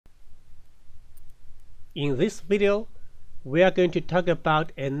In this video, we are going to talk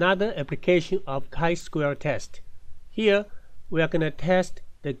about another application of chi-square test. Here, we are going to test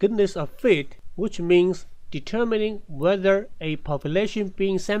the goodness of fit, which means determining whether a population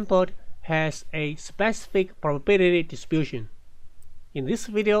being sampled has a specific probability distribution. In this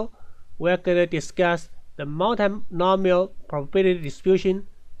video, we are going to discuss the multinomial probability distribution,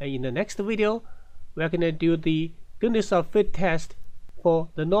 and in the next video, we are going to do the goodness of fit test for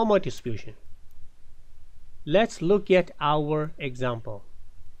the normal distribution. Let's look at our example.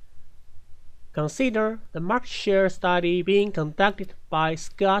 Consider the market share study being conducted by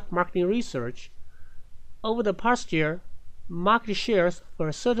Scott Marketing Research. Over the past year, market shares for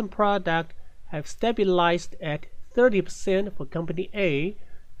a certain product have stabilized at 30% for company A,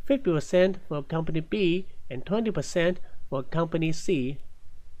 50% for company B, and 20% for company C.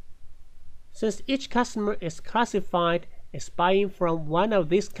 Since each customer is classified as buying from one of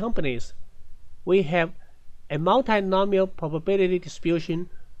these companies, we have a multinomial probability distribution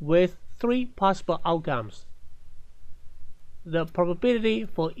with three possible outcomes. The probability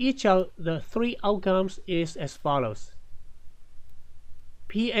for each of the three outcomes is as follows.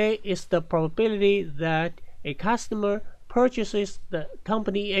 PA is the probability that a customer purchases the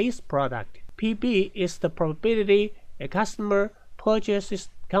company A's product. PB is the probability a customer purchases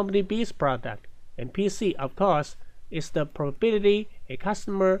company B's product. And PC, of course, is the probability a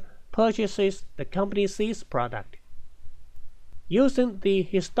customer purchases the company C's product. Using the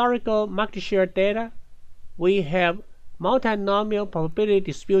historical market share data, we have multinomial probability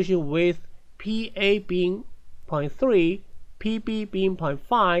distribution with PA being 0.3, PB being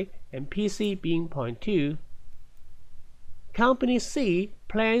 0.5, and PC being 0.2. Company C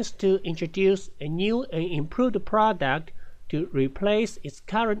plans to introduce a new and improved product to replace its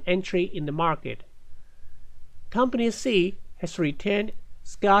current entry in the market. Company C has retained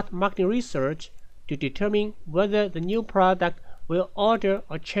Scott Marketing Research to determine whether the new product will alter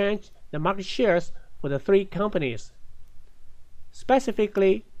or change the market shares for the three companies.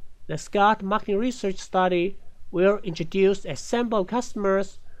 Specifically, the Scott Marketing Research study will introduce a sample of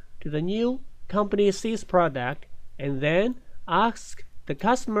customers to the new company C's product and then ask the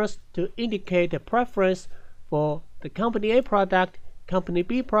customers to indicate a preference for the company A product, company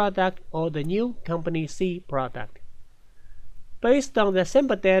B product, or the new company C product. Based on the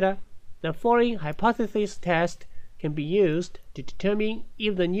sample data, the following hypothesis test can be used to determine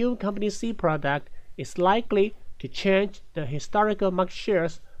if the new company C product is likely to change the historical market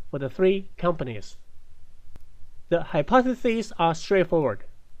shares for the three companies. The hypotheses are straightforward.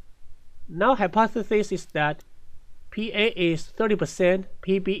 Null hypothesis is that PA is 30%,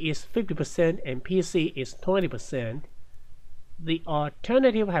 PB is 50%, and PC is 20%. The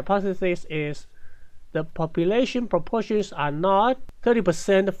alternative hypothesis is the population proportions are not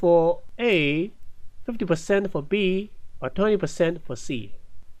 30% for A, 50% for B, or 20% for C.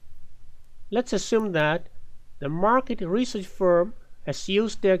 Let's assume that the market research firm has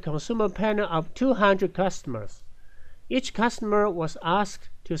used their consumer panel of 200 customers. Each customer was asked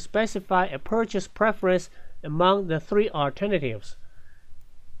to specify a purchase preference among the three alternatives: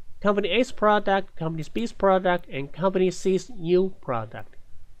 company A's product, company B's product, and company C's new product.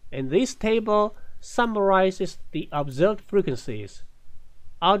 And this table summarizes the observed frequencies.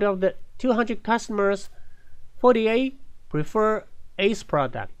 Out of the 200 customers, 48 prefer A's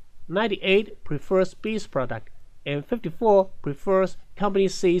product, 98 prefers B's product, and 54 prefers company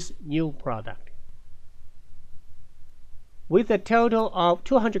C's new product. With a total of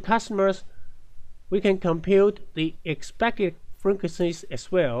 200 customers, we can compute the expected frequencies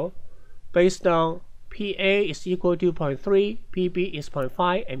as well, based on PA is equal to 0.3, PB is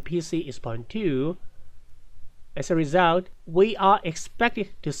 0.5, and PC is 0.2. As a result, we are expected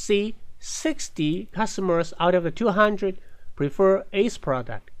to see 60 customers out of the 200 prefer A's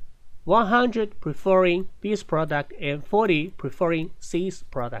product, 100 preferring B's product, and 40 preferring C's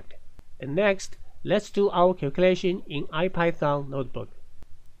product. And next, let's do our calculation in IPython notebook.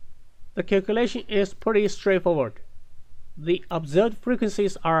 The calculation is pretty straightforward. The observed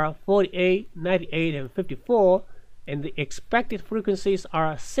frequencies are 48, 98, and 54, and the expected frequencies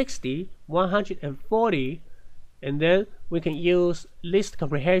are 60, 100, and 40, and then we can use least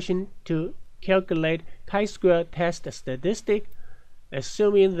comprehension to calculate chi-square test statistic,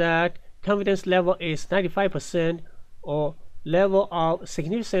 assuming that confidence level is 95% or level of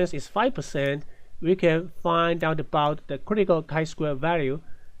significance is 5%, we can find out about the critical chi-square value.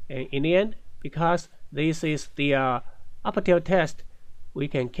 And in the end, because this is the upper tail test, we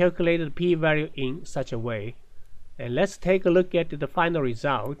can calculate the p-value in such a way. And let's take a look at the final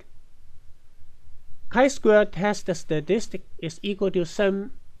result. Chi-square test statistic is equal to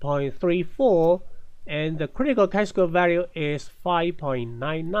 7.34 and the critical chi-square value is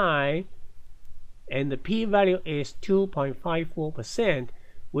 5.99, and the p-value is 2.54%,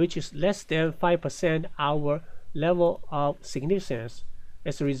 which is less than 5% our level of significance.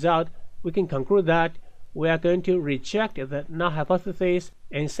 As a result, we can conclude that we are going to reject the null hypothesis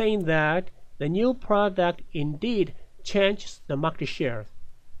and saying that the new product indeed changes the market share.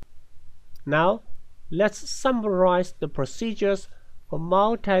 Now, let's summarize the procedures for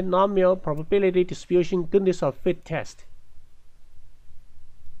multinomial probability distribution goodness of fit test.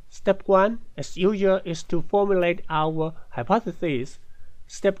 Step 1, as usual, is to formulate our hypothesis.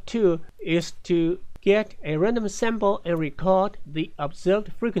 Step 2 is to get a random sample and record the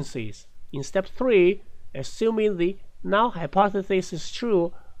observed frequencies. In step 3, assuming the null hypothesis is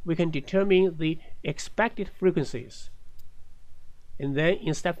true, we can determine the expected frequencies. And then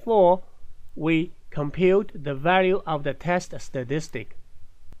in step 4, we compute the value of the test statistic.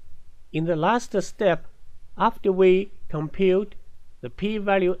 In the last step, after we compute the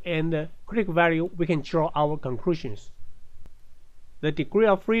p-value and the critical value, we can draw our conclusions. The degree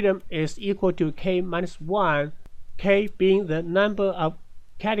of freedom is equal to k minus 1, k being the number of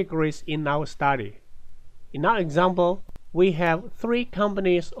categories in our study. In our example, we have 3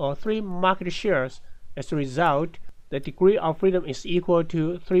 companies or 3 market shares. As a result, the degree of freedom is equal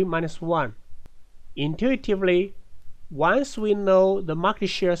to 3 minus 1. Intuitively, once we know the market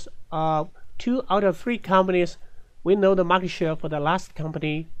shares of 2 out of 3 companies, we know the market share for the last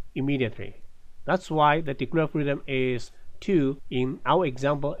company immediately. That's why the degree of freedom is 2 in our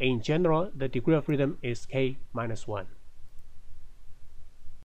example. In general, the degree of freedom is k minus 1.